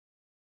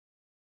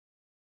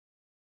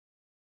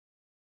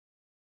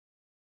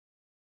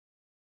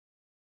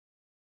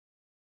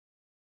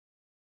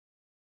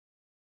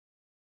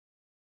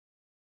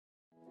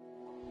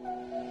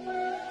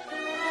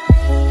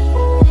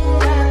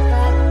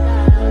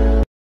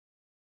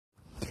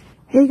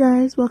Hey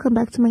guys, welcome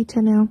back to my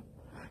channel.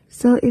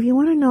 So if you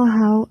want to know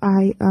how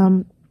I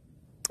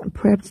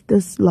prepped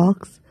this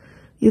locks,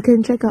 you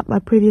can check out my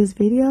previous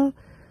video,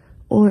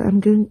 or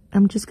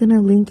I'm just gonna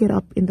link it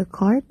up in the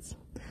cards.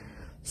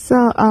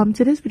 So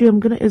today's video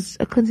is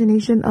a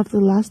continuation of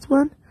the last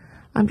one.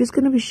 I'm just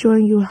gonna be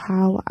showing you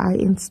how I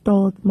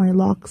installed my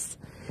locks.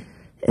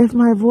 If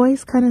my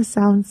voice kind of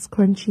sounds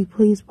crunchy,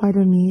 please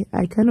pardon me.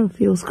 I kind of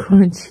feel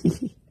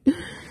crunchy.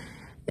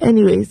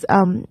 Anyways,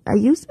 I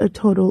used a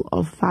total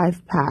of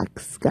 5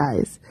 packs,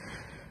 guys.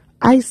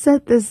 I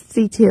said this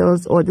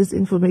details or this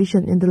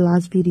information in the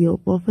last video,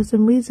 but for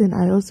some reason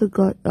I also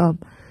got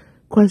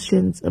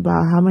questions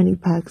about how many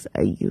packs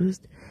I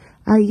used.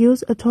 I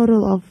used a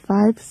total of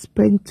 5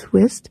 spring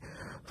twists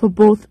for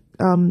both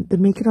the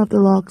making of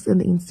the locks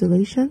and the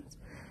installations,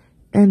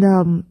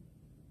 and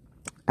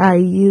I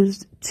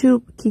used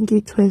 2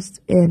 kinky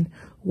twists and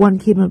 1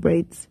 kima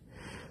braids.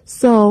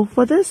 So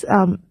for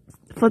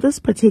this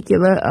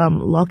particular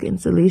lock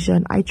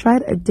installation, I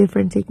tried a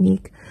different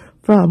technique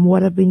from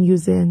what I've been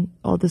using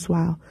all this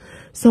while.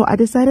 So I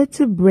decided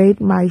to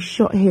braid my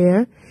short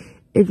hair.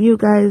 If you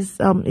guys,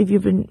 if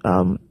you've been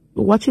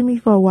watching me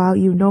for a while,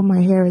 you know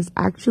my hair is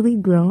actually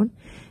grown,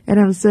 and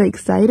I'm so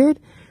excited.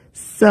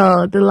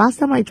 So the last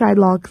time I tried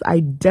locks, I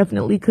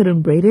definitely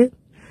couldn't braid it,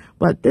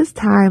 but this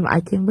time I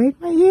can braid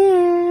my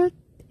hair.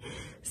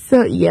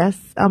 So yes,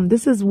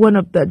 this is one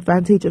of the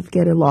advantages of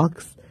getting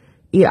locks.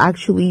 It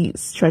actually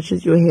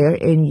stretches your hair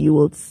and you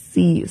will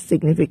see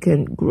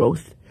significant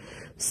growth.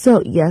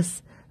 So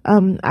yes,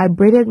 I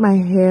braided my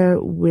hair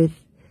with,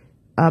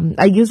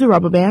 I used a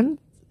rubber band,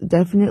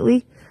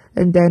 definitely.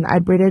 And then I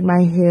braided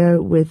my hair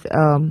with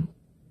the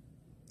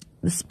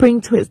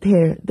spring twist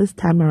hair this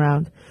time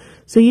around.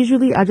 So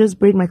usually I just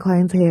braid my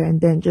client's hair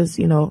and then just,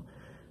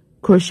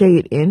 crochet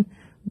it in.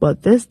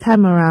 But this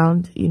time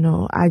around,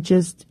 I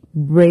just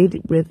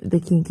braid with the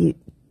kinky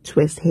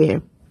twist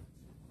hair.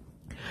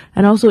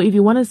 And also, if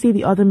you want to see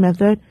the other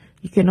method,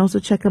 you can also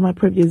check out my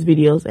previous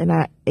videos, and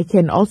I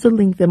can also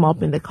link them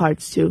up in the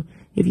cards too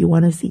if you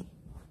want to see.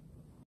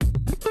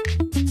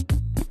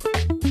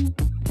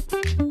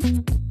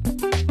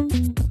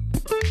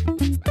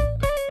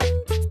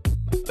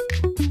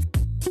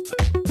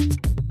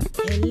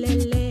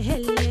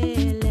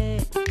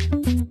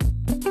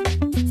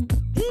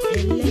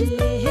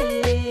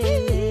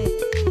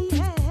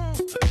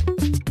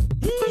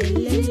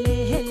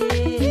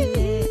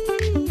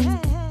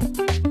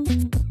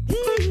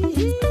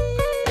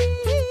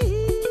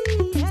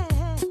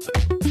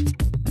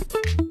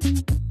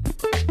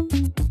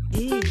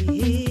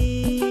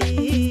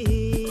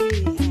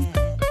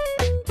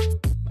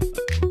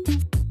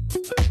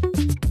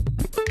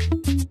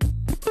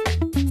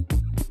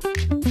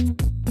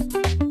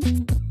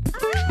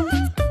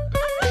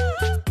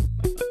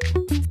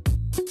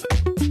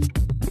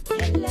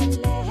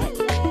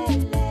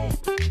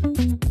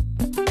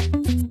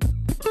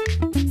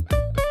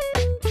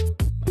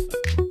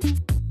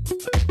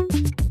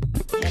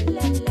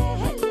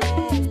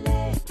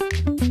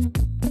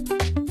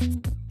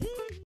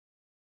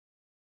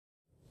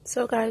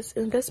 So guys,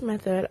 in this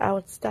method, I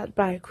would start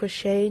by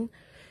crocheting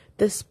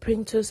the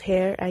spring twist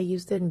hair I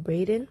used in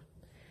braiding.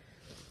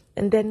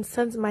 And then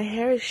since my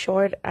hair is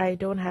short, I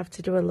don't have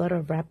to do a lot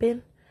of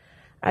wrapping.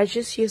 I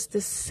just use the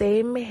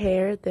same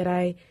hair that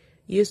I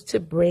used to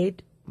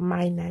braid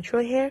my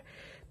natural hair.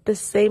 The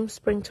same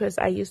spring twist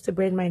I used to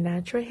braid my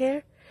natural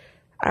hair.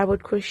 I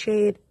would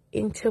crochet it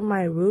into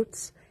my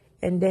roots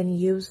and then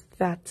use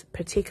that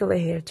particular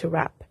hair to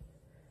wrap.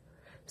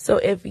 So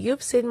if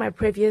you've seen my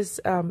previous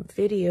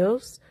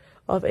videos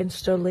of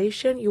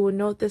installation, you will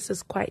know this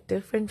is quite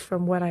different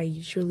from what I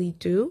usually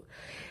do.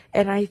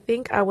 And I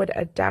think I would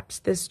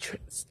adapt this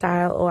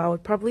style, or I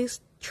would probably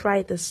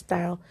try this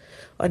style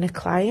on a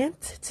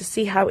client to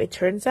see how it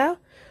turns out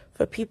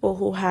for people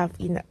who have,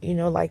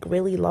 like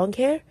really long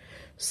hair.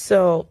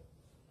 So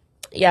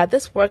yeah,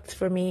 this worked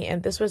for me,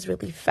 and this was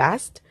really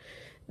fast.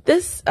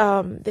 This,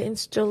 the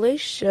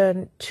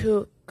installation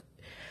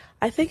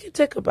I think it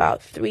took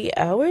about 3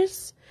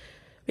 hours,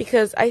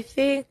 because I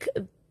think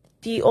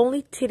the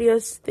only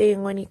tedious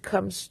thing when it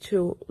comes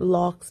to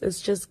locks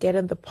is just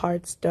getting the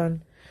parts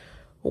done.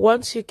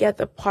 Once you get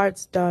the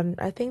parts done,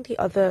 I think the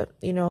other,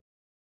 the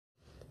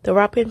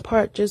wrapping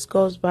part just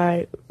goes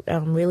by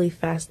really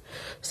fast.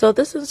 So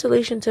this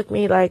installation took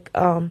me like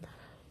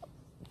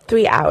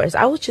 3 hours.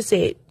 I would just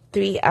say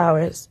 3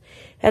 hours.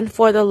 And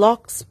for the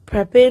locks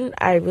prepping,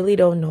 I really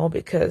don't know,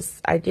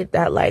 because I did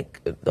that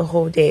like the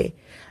whole day.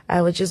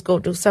 I would just go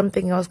do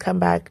something else, come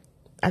back.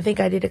 I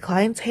think I did a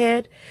client's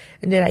head,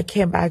 and then I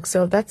came back.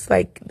 So that's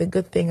like the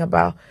good thing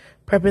about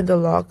prepping the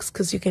locks,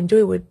 because you can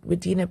do it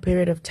within a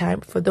period of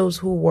time for those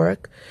who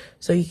work.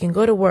 So you can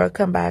go to work,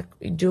 come back,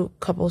 do a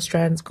couple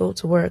strands, go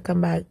to work,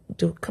 come back,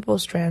 do a couple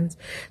strands.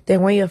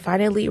 Then when you're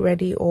finally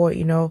ready, or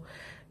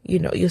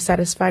you're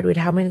satisfied with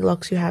how many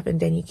locks you have, and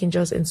then you can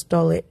just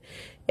install it,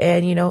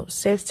 and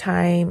save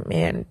time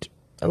and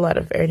a lot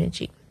of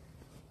energy.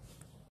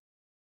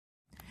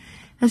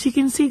 As you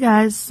can see,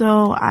 guys,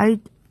 so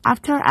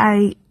after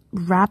I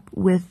wrap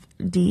with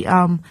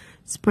the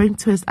spring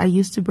twist I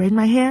used to braid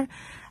my hair,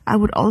 I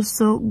would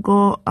also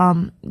go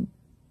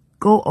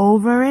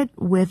over it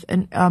with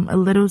a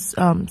little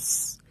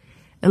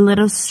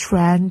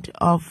strand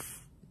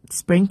of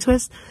spring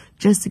twist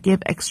just to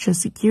give extra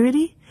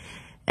security.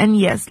 And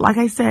yes, like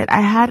I said,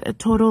 I had a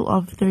total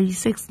of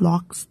 36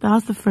 locks. That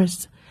was the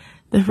first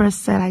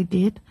set I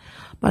did.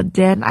 But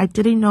then I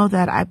didn't know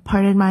that I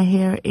parted my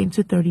hair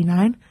into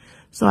 39.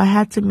 So I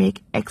had to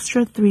make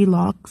extra 3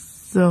 locks.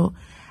 So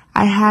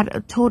I had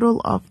a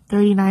total of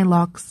 39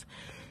 locks.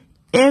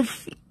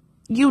 If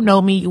you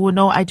know me, you will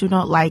know I do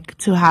not like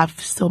to have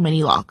so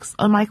many locks.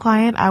 On my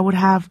client, I would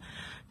have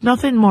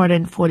nothing more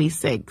than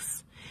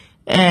 46.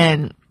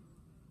 And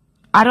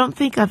I don't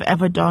think I've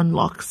ever done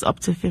locks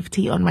up to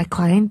 50 on my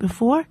client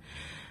before.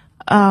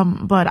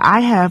 But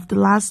I have. The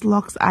last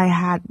locks I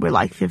had were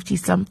like 50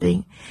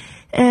 something.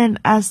 And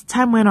as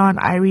time went on,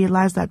 I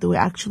realized that they were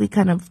actually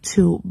kind of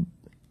too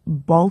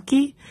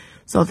bulky.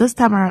 So this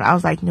time around, I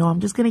was like, no,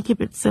 I'm just going to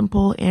keep it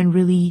simple and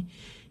really,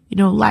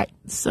 light.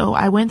 So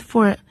I went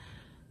for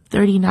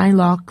 39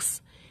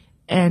 locks.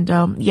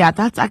 And, yeah,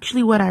 that's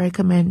actually what I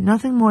recommend.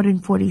 Nothing more than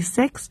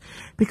 46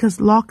 because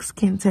locks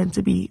can tend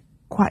to be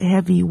quite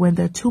heavy when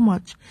they're too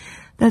much.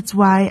 That's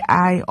why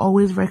I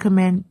always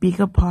recommend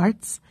bigger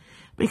parts,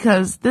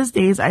 because these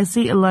days I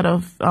see a lot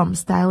of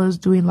stylists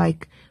doing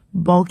like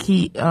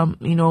bulky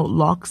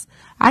locks.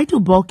 I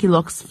do bulky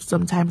locks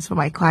sometimes for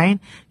my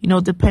client,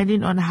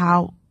 depending on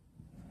how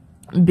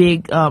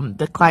big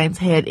the client's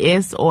head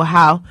is or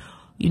how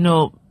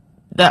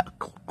the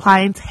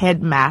client's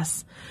head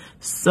mass.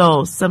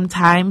 So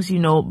sometimes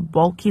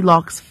bulky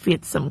locks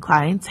fit some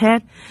client's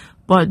head.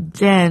 But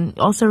then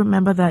also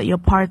remember that your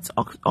parts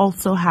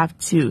also have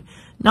to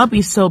not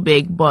be so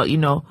big, but,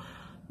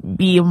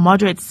 be a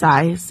moderate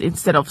size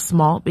instead of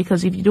small.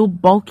 Because if you do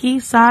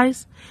bulky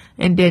size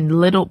and then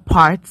little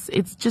parts,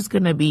 it's just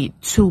going to be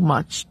too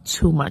much.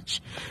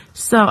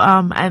 So,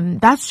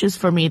 and that's just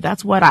for me.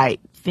 That's what I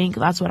think.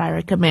 That's what I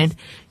recommend.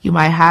 You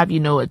might have,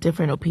 a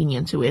different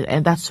opinion to it.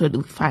 And that's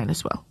totally fine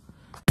as well.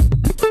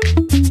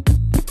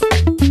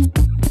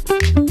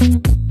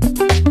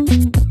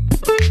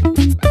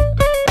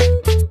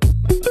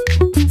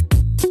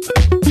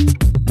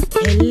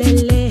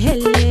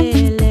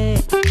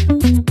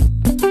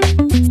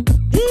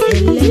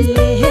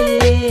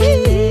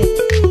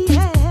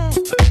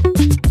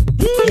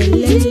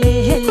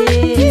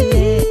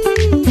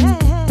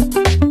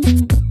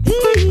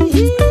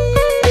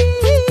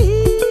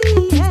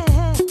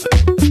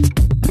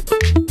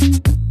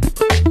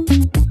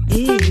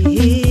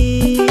 Hey.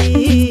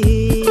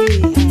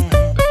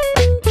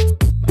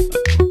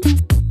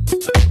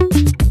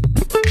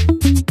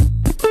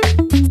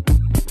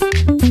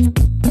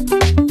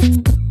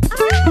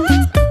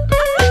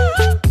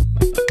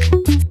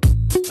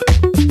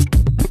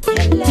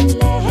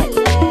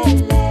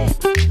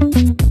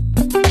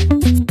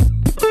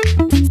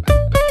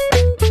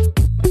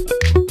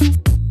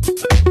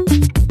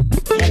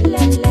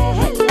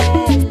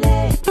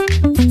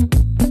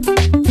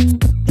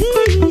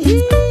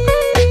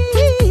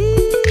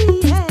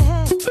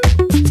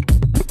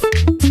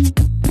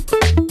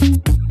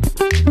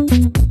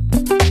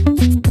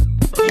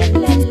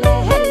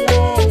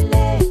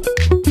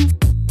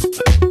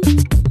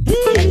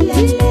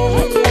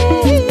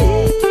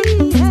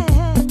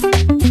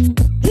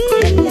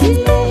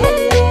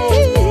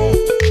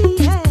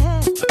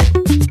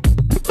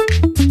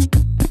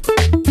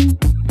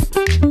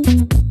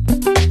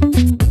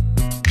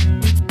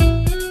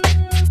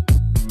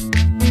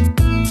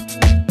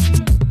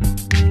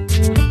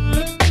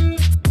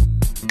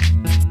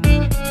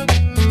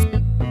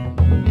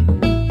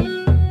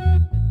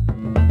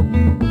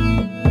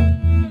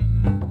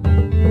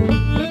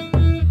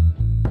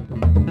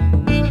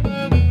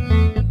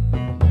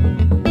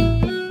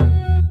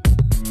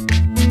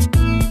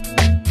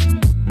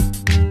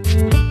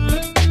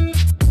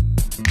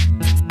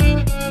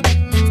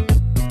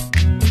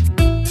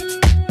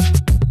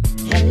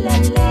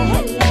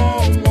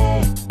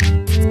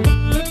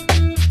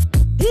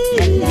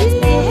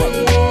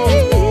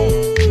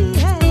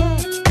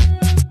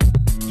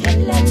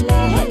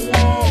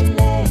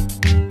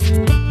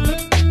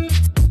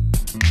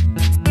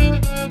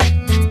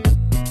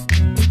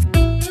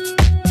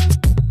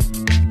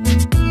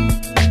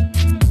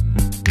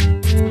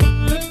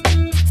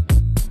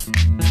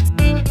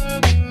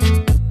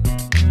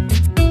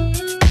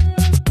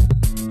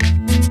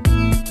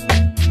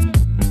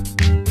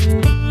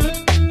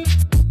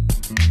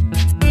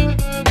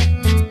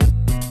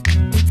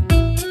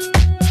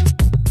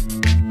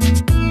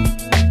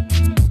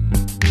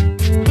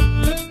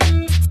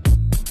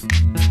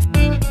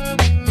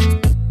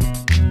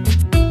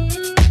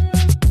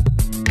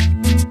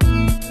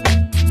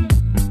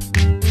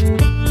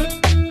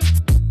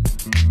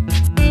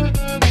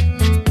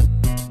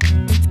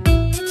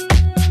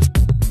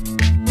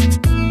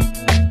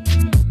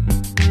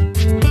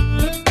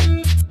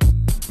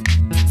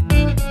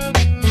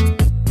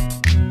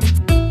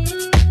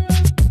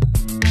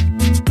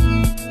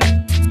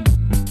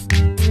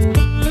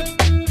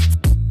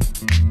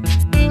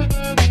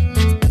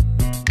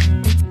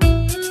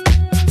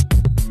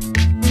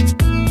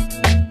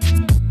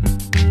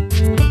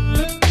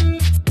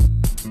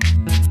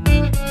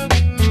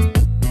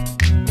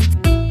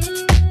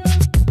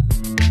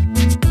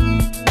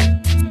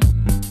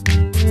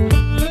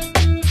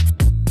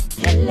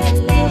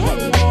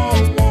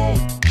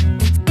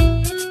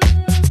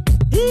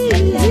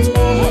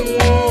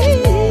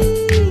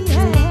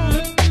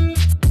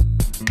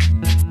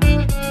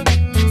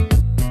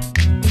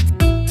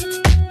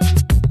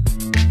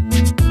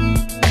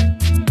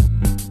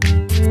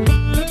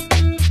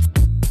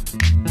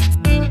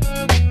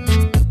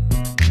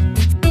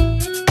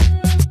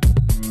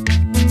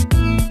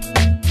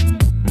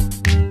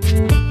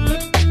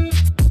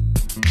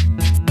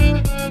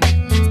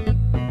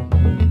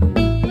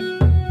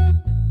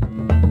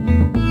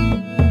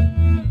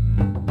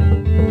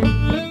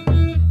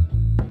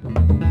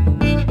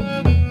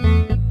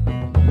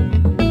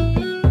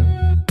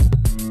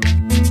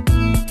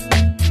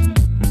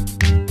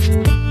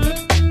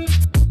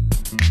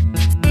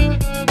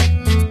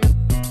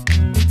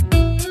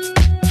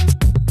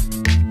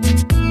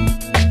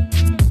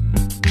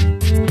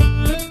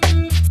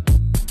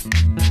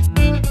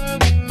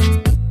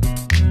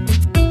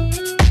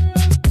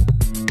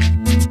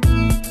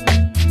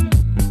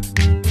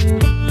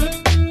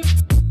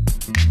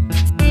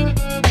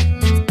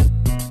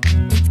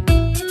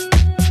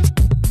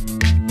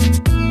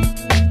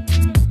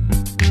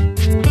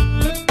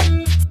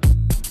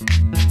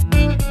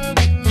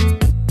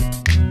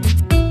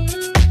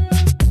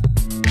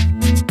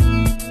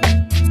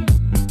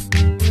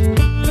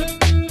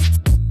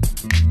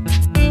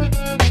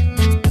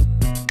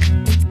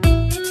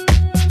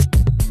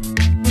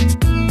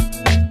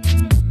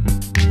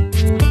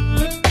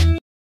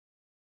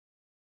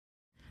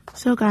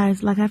 So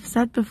guys, like I've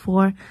said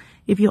before,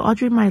 if you're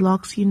ordering my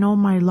locks, you know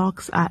my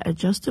locks are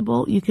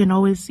adjustable. You can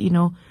always,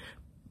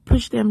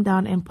 push them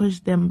down and push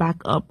them back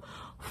up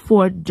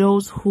for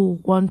those who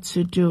want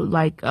to do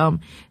like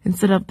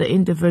instead of the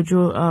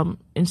individual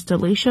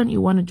installation, you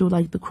want to do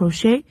like the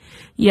crochet.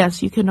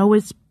 Yes, you can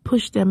always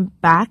push them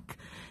back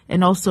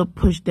and also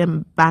push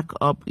them back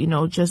up,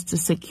 just to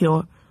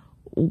secure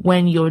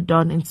when you're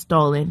done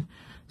installing.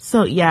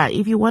 So yeah,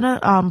 if you want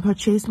to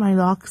purchase my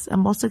locks,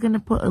 I'm also going to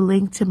put a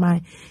link to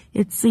my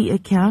Etsy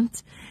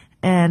account,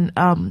 and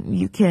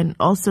you can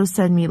also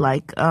send me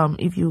like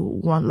if you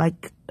want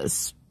like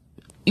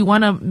you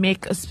want to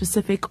make a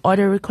specific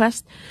order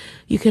request,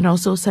 you can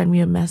also send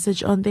me a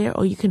message on there,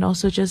 or you can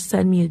also just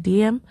send me a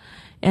DM,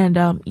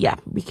 and yeah,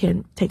 we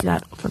can take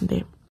that from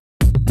there.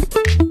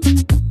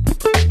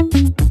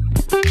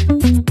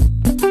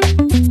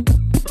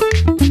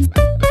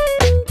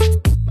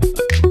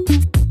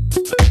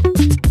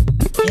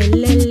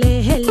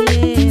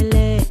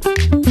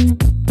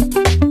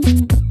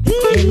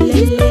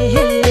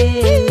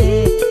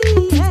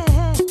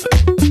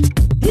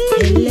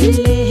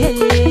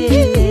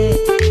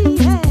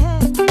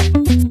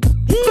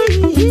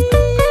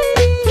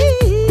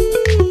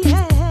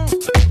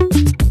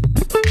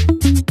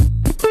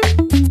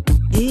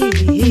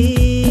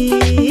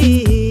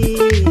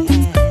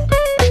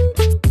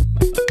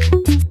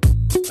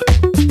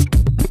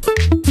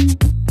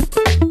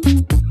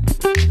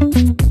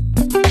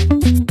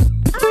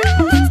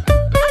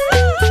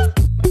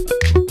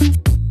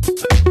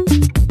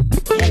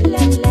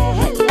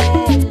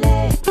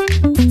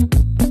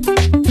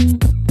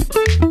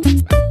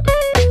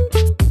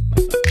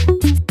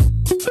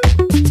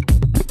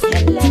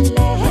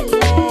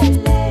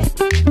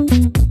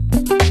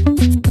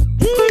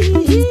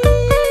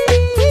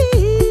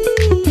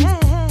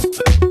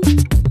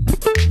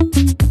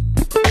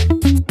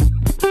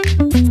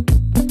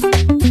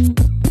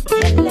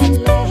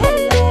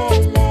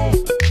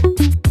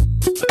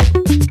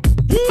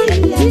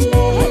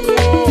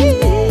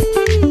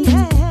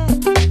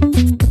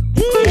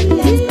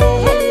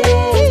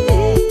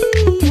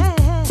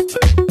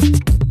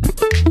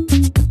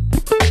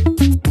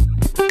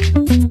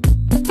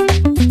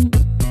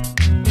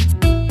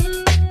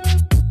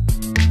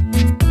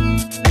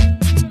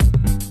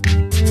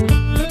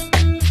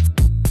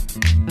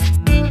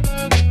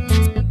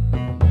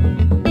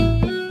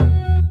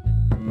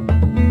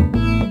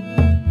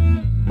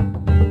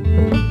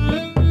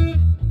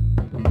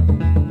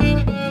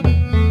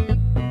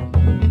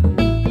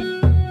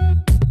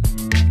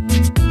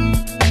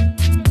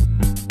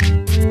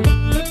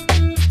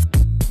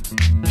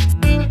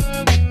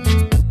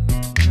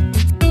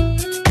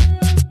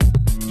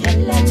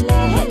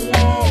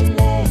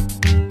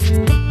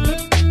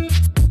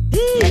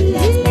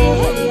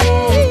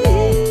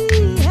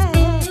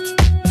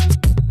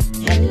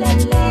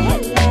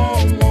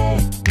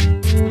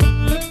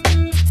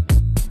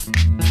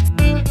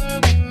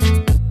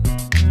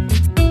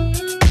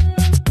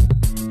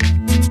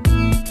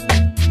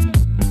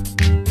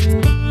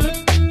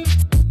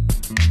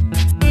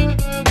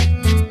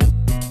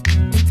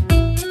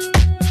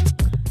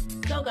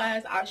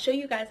 I'll show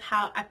you guys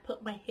how I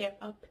put my hair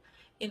up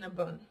in a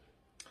bun.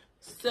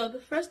 So the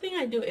first thing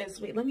I do is,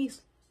 I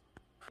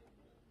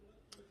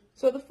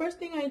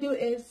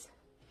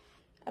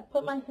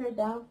put my hair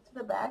down to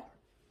the back,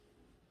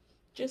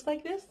 just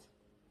like this.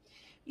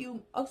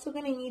 You also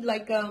gonna need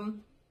like a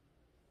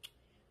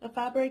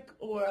fabric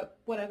or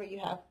whatever you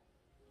have.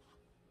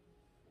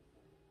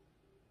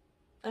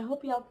 I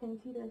hope y'all can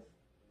see this.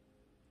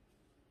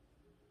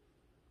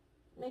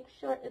 Make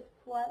sure it's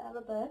flat out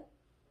of bed.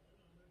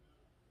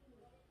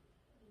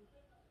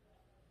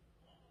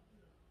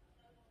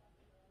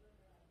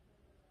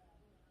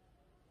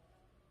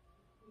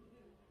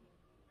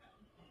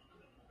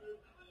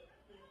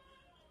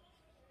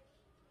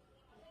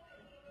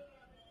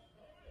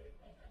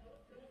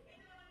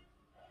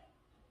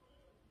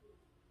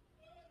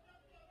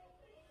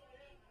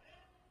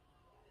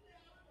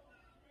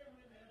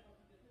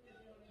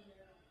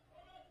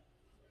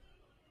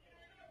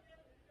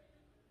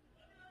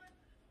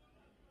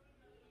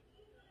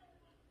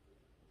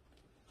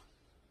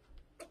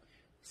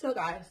 So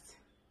guys,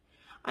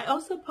 I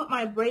also put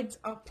my braids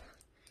up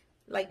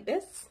like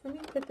this. Let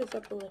me put this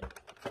up a little.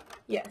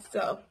 Yeah,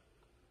 so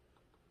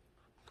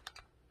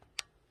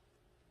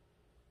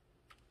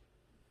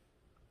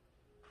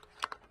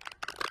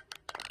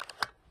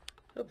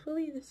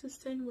hopefully this is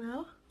staying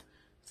well.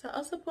 So I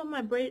also put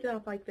my braids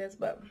up like this,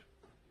 but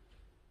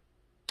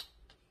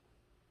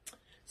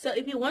so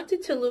if you want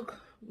it to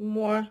look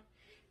more,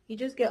 you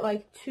just get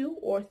like 2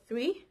 or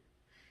 3,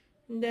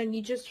 and then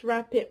you just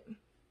wrap it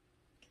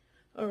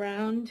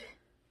around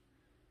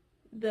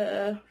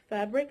the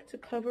fabric to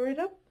cover it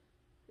up.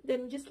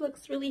 Then it just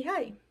looks really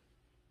high,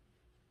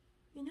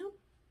 you know.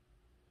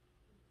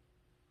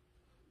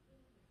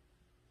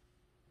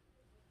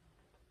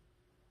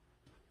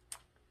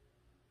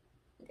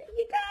 There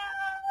you go.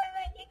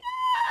 There you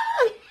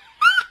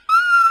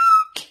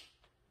go.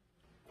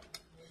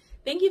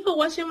 Thank you for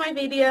watching my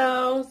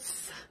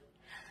videos.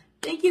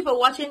 Thank you for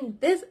watching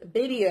this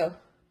video.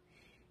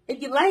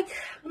 If you like,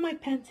 oh my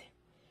pen,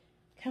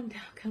 calm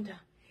down, calm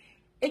down.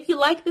 If you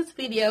like this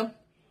video,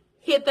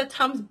 hit the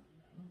thumbs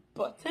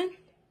button,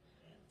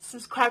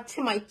 subscribe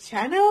to my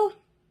channel.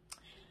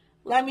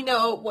 Let me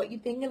know what you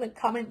think in the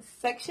comment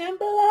section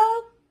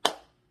below.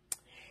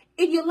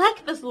 If you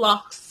like this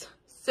LOCS,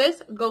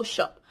 sis, go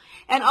shop.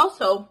 And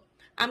also,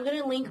 I'm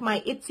going to link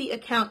my Etsy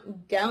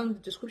account down in the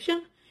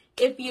description.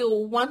 If you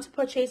want to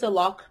purchase a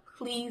lock,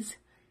 please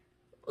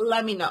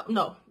let me know.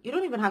 No, you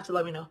don't even have to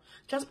let me know.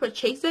 Just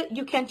purchase it.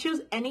 You can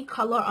choose any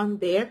color on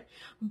there.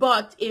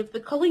 But if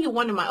the color you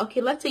want in my, okay,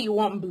 let's say you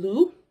want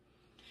blue,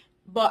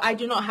 but I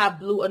do not have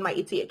blue on my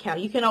Etsy account.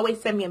 You can always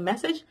send me a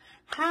message.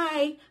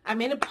 Hi, I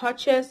made a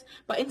purchase,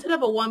 but instead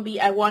of a 1B,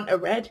 I want a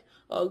red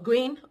or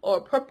green or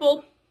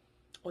purple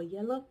or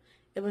yellow,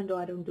 even though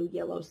I don't do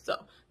yellow.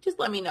 So just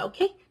let me know,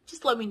 okay?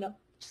 Just let me know.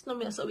 Just let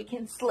me know so we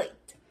can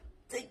slate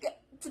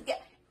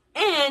together.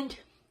 And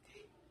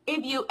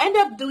if you end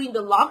up doing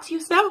the LOCS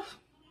yourself,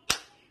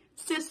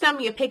 just send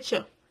me a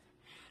picture.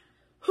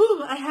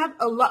 Whew, I have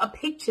a lot of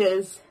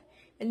pictures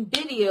and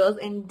videos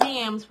and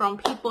DMs from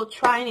people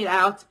trying it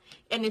out,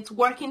 and it's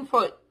working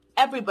for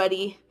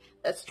everybody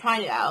that's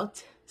trying it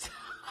out.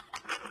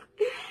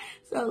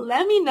 So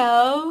let me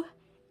know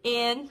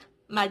in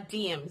my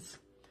DMs.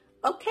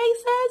 Okay,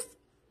 sis?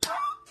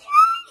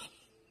 Okay.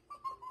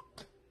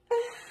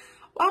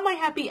 Why am I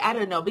happy? I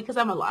don't know, because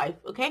I'm alive,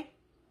 okay?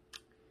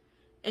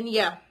 And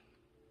yeah.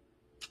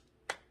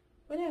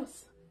 What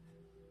else?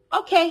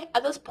 Okay,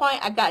 at this point,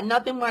 I got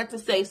nothing more to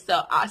say,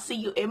 so I'll see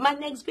you in my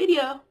next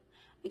video.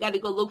 I got to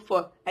go look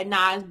for a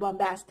nice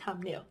bombast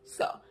thumbnail.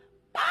 So